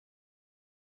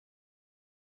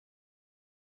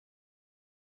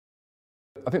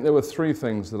I think there were three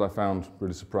things that I found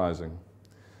really surprising.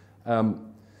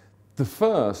 The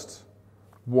first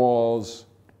was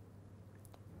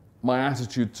my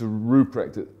attitude to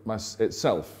Rupprecht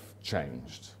itself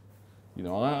changed. You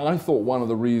know, I thought one of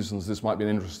the reasons this might be an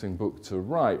interesting book to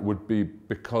write would be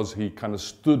because he kind of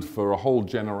stood for a whole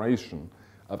generation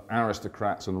of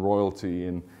aristocrats and royalty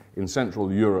in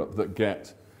Central Europe that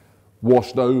get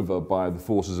washed over by the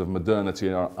forces of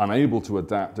modernity, are unable to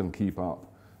adapt and keep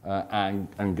up,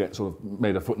 and get sort of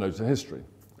made a footnote to history,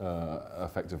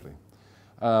 effectively.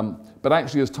 But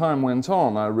actually, as time went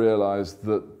on, I realized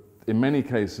that in many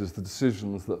cases, the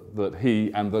decisions that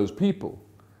he and those people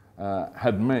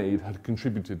had made had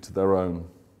contributed to their own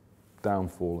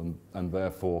downfall, and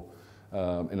therefore,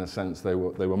 in a sense, they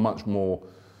were much more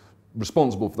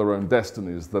responsible for their own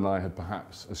destinies than I had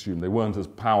perhaps assumed. They weren't as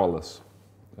powerless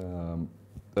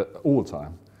all the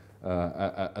time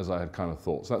as I had kind of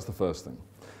thought. So that's the first thing.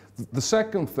 The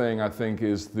second thing, I think,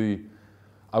 is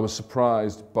I was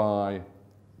surprised by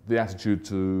the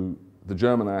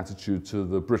German attitude to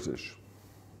the British,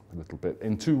 a little bit,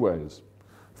 in two ways.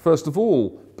 First of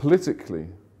all, politically,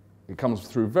 it comes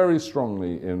through very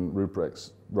strongly in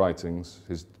Rupprecht's writings,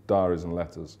 his diaries and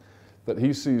letters, that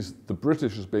he sees the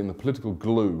British as being the political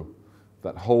glue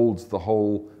that holds the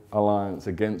whole alliance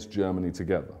against Germany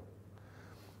together.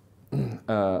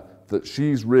 That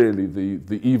she's really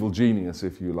the evil genius,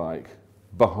 if you like,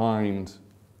 behind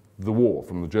the war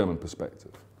from the German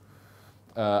perspective.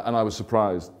 And I was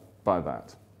surprised by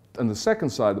that. And the second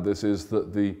side of this is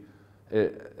that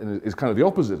is kind of the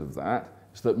opposite of that,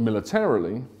 is that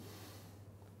militarily,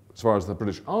 as far as the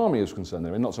British Army is concerned,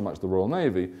 I mean, not so much the Royal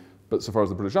Navy, but so far as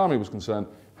the British Army was concerned,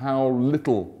 how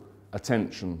little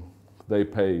attention they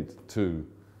paid to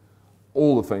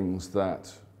all the things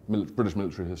that British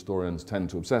military historians tend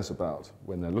to obsess about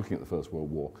when they're looking at the First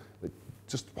World War. It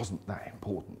just wasn't that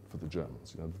important for the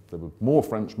Germans. You know, there were more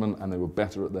Frenchmen and they were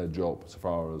better at their job so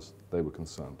far as they were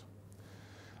concerned.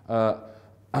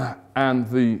 And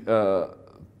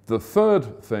the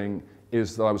third thing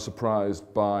is that I was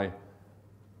surprised by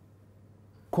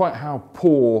quite how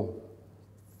poor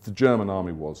the German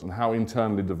army was and how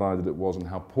internally divided it was and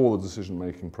how poor the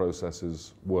decision-making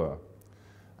processes were.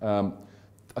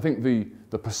 I think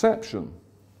the perception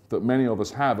that many of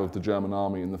us have of the German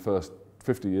army in the first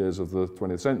 50 years of the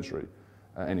 20th century,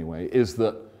 anyway, is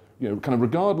that, you know, kind of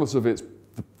regardless of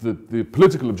the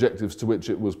political objectives to which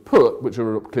it was put, which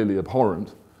are clearly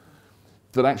abhorrent,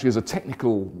 that actually as a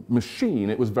technical machine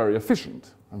it was very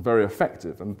efficient and very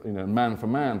effective, and, you know, man for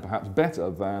man perhaps better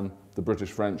than the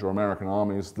British, French or American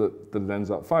armies that it ends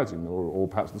up fighting, or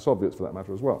perhaps the Soviets for that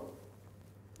matter as well.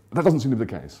 That doesn't seem to be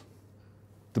the case.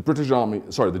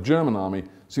 The German army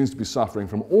seems to be suffering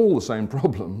from all the same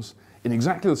problems in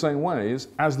exactly the same ways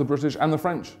as the British and the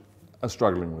French are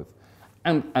struggling with.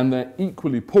 And they're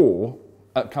equally poor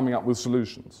at coming up with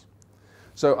solutions.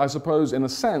 So I suppose, in a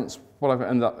sense, what I've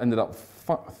ended up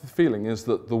feeling is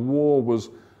that the war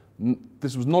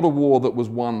this was not a war that was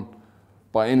won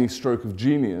by any stroke of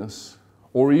genius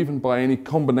or even by any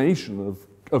combination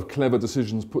of clever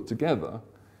decisions put together.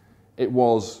 It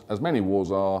was, as many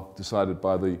wars are, decided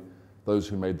by those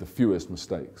who made the fewest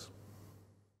mistakes.